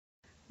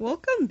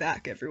Welcome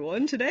back,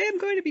 everyone. Today I'm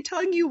going to be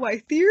telling you why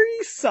theory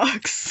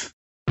sucks.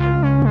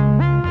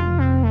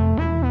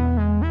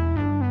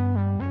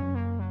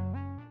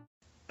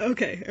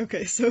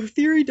 Okay, so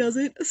theory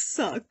doesn't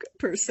suck,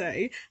 per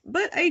se,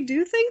 but I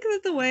do think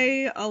that the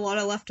way a lot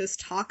of leftists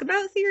talk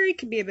about theory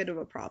can be a bit of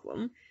a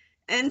problem.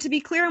 And to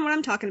be clear on what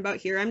I'm talking about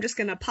here, I'm just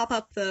gonna pop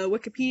up the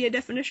Wikipedia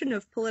definition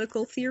of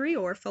political theory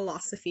or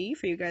philosophy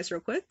for you guys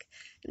real quick.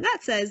 And that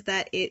says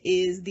that it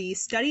is the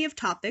study of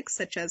topics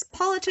such as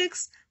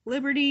politics,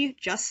 liberty,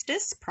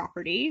 justice,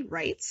 property,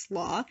 rights,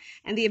 law,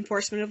 and the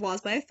enforcement of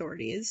laws by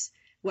authorities,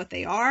 what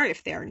they are,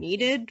 if they are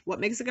needed, what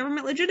makes a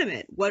government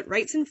legitimate, what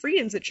rights and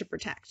freedoms it should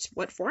protect,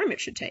 what form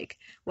it should take,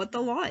 what the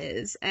law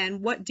is,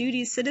 and what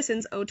duties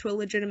citizens owe to a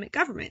legitimate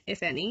government,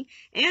 if any,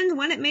 and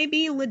when it may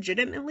be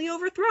legitimately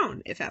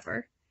overthrown, if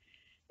ever.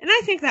 And I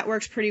think that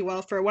works pretty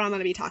well for what I'm going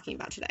to be talking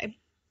about today.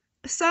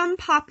 Some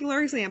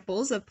popular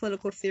examples of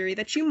political theory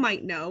that you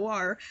might know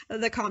are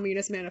the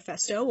Communist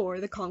Manifesto or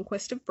the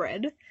Conquest of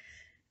Bread.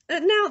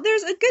 Now,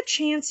 there's a good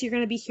chance you're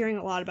going to be hearing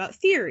a lot about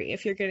theory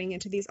if you're getting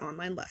into these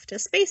online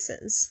leftist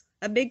spaces.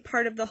 A big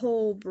part of the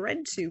whole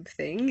breadtube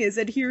thing is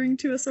adhering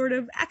to a sort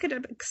of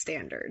academic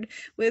standard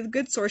with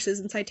good sources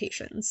and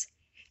citations.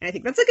 And I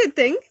think that's a good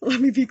thing, let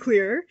me be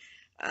clear.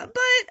 But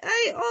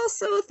I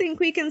also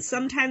think we can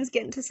sometimes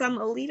get into some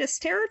elitist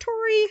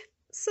territory,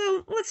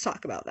 so let's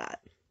talk about that.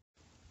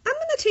 I'm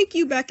gonna take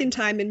you back in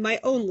time in my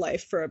own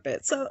life for a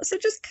bit, so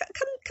just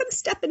come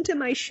step into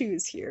my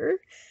shoes here.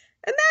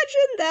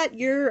 Imagine that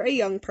you're a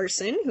young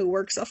person who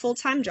works a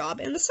full-time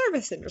job in the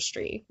service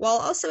industry while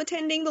also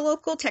attending the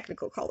local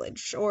technical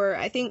college, or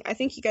I think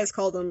you guys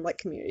call them like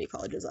community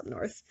colleges up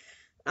north.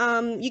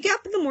 You get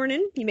up in the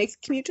morning, you make the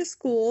commute to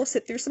school,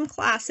 sit through some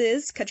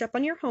classes, catch up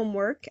on your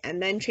homework,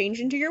 and then change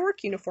into your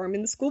work uniform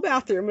in the school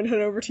bathroom and head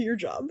over to your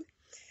job.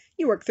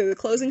 You work through the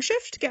closing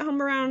shift, get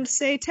home around,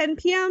 say, 10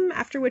 p.m.,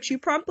 after which you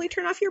promptly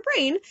turn off your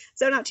brain,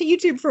 zone out to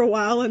YouTube for a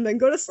while, and then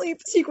go to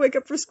sleep so you can wake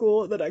up for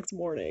school the next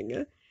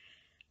morning.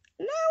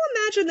 Now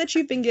imagine that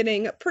you've been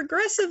getting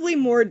progressively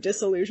more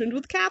disillusioned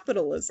with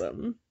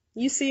capitalism.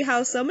 You see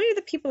how so many of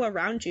the people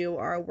around you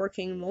are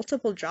working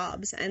multiple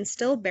jobs and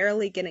still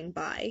barely getting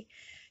by.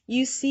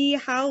 You see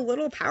how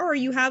little power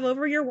you have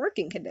over your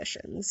working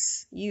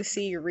conditions. You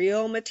see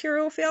real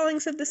material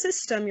failings of the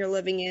system you're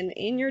living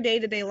in your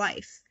day-to-day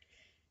life.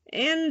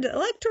 And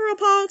electoral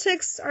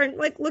politics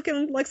aren't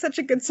looking like such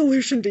a good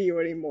solution to you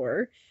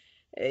anymore.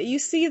 You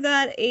see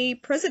that a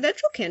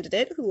presidential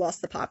candidate who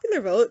lost the popular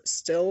vote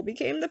still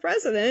became the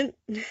president.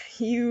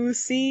 You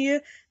see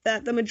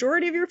that the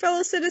majority of your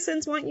fellow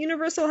citizens want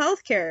universal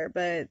health care,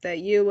 but that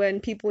you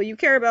and people you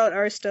care about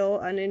are still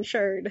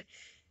uninsured.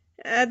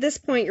 At this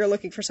point, you're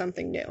looking for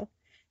something new.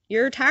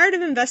 You're tired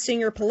of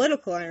investing your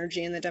political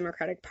energy in the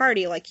Democratic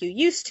Party like you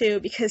used to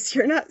because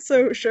you're not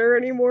so sure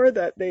anymore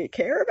that they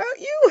care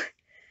about you.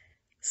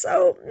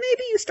 So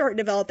maybe you start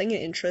developing an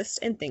interest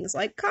in things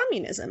like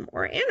communism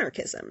or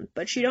anarchism,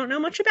 but you don't know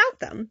much about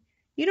them.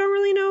 You don't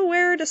really know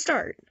where to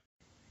start.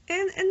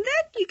 And then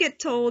you get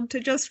told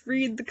to just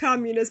read the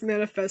Communist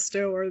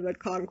Manifesto or the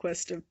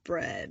Conquest of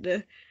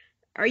Bread.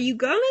 Are you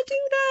gonna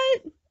do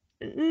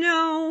that?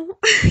 No.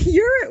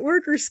 You're at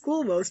work or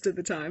school most of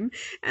the time,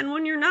 and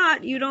when you're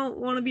not, you don't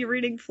want to be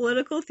reading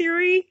political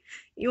theory.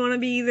 You want to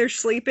be either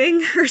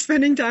sleeping or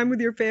spending time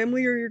with your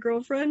family or your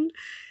girlfriend.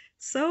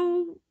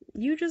 So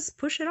you just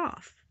push it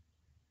off.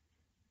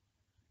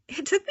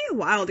 It took me a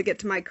while to get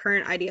to my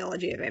current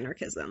ideology of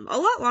anarchism, a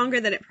lot longer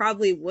than it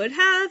probably would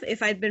have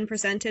if I'd been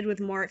presented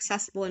with more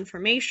accessible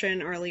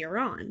information earlier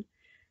on.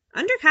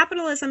 Under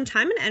capitalism,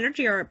 time and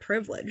energy are a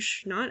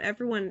privilege. Not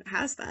everyone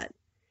has that.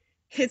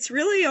 It's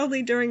really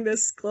only during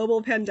this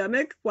global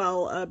pandemic,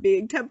 while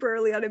being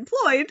temporarily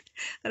unemployed,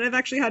 that I've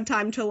actually had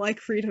time to,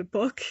 read a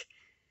book.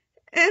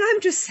 And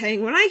I'm just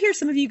saying, when I hear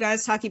some of you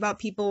guys talking about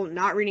people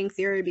not reading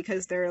theory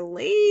because they're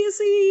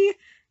lazy,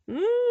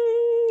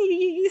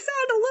 you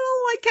sound a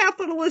little like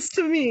capitalist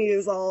to me,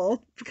 is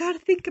all. We've got to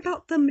think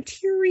about the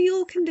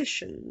material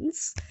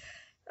conditions.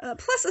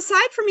 Plus,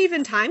 aside from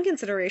even time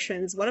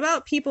considerations, what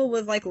about people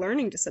with,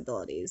 learning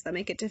disabilities that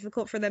make it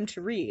difficult for them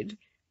to read?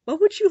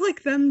 What would you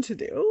like them to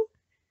do?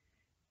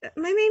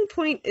 My main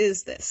point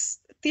is this.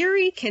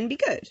 Theory can be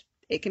good.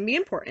 It can be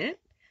important.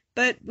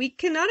 But we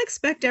cannot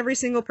expect every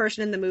single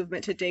person in the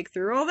movement to dig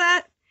through all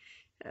that.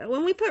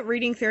 When we put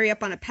reading theory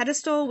up on a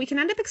pedestal, we can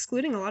end up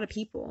excluding a lot of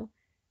people.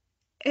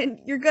 And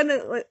you're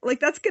gonna,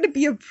 that's gonna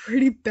be a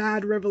pretty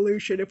bad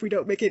revolution if we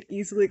don't make it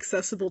easily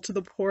accessible to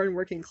the poor and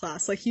working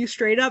class. You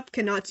straight up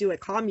cannot do a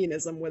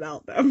communism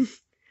without them.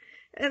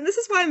 And this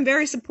is why I'm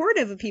very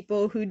supportive of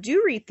people who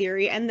do read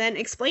theory and then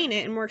explain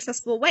it in more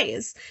accessible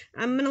ways.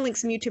 I'm gonna link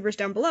some YouTubers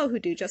down below who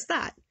do just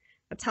that.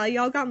 That's how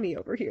y'all got me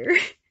over here.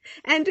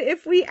 And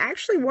if we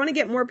actually want to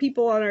get more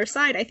people on our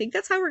side, I think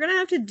that's how we're going to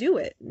have to do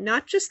it.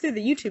 Not just through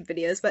the YouTube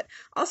videos, but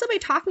also by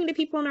talking to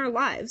people in our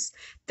lives.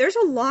 There's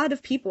a lot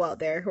of people out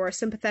there who are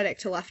sympathetic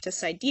to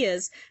leftist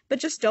ideas, but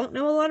just don't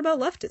know a lot about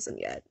leftism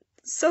yet.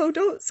 So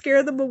don't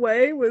scare them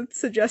away with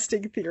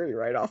suggesting theory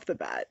right off the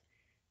bat.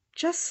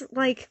 Just,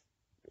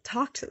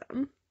 talk to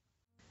them.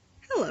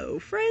 Hello. Hello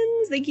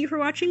friends, thank you for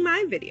watching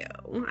my video.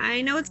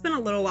 I know it's been a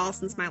little while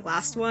since my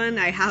last one.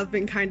 I have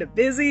been kind of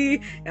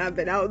busy. I've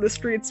been out in the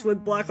streets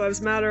with Black Lives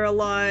Matter a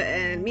lot,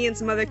 and me and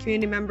some other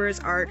community members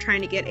are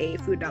trying to get a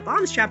Food Not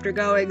Bombs chapter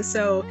going,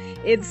 so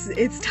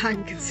it's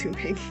time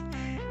consuming.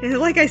 And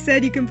like I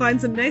said, you can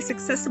find some nice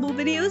accessible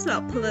videos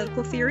about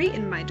political theory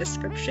in my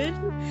description.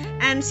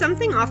 And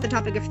something off the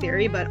topic of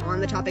theory, but on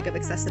the topic of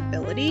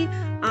accessibility,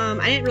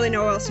 I didn't really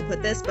know where else to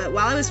put this, but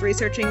while I was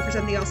researching for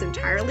something else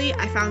entirely,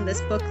 I found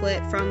this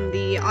booklet from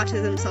the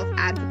Autism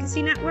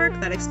Self-Advocacy Network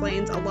that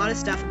explains a lot of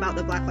stuff about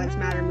the Black Lives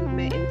Matter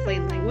movement in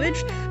plain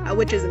language,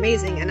 which is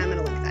amazing, and I'm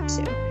going to link that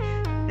too.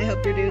 I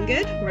hope you're doing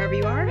good, wherever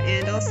you are,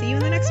 and I'll see you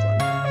in the next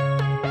one.